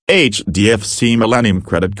HDFC Millennium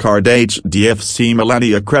Credit Card. HDFC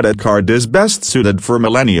Millennia Credit Card is best suited for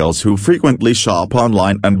millennials who frequently shop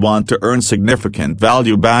online and want to earn significant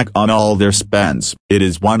value back on all their spends. It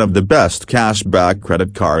is one of the best cashback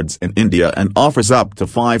credit cards in India and offers up to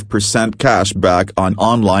 5% cashback on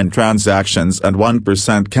online transactions and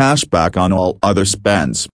 1% cashback on all other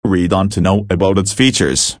spends. Read on to know about its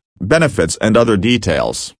features, benefits and other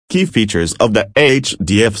details. Key features of the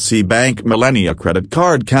HDFC Bank Millennia Credit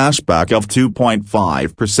Card: cashback of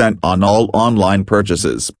 2.5% on all online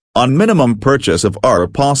purchases, on minimum purchase of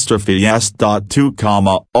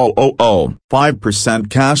R'(S.2,000), 5%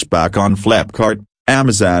 cashback on Flipkart,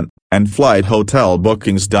 Amazon, and flight hotel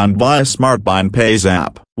bookings done via SmartBuy Pays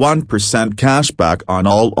app, 1% cashback on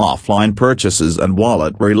all offline purchases and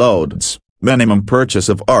wallet reloads, minimum purchase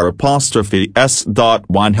of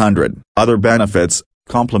R'(S.100). Other benefits: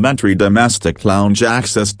 complimentary domestic lounge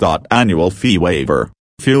access. Annual fee waiver,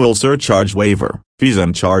 fuel surcharge waiver, fees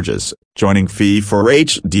and charges. Joining fee for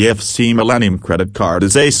HDFC Millennium Credit Card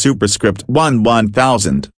is a superscript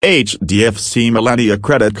 1000. HDFC Millennia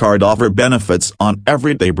Credit Card offer benefits on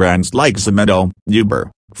everyday brands like Zomato,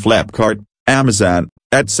 Uber, Flipkart, Amazon,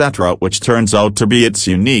 etc., which turns out to be its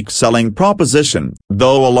unique selling proposition.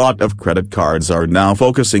 Though a lot of credit cards are now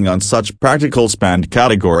focusing on such practical spend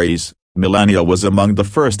categories, Millennia was among the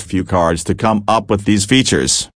first few cards to come up with these features.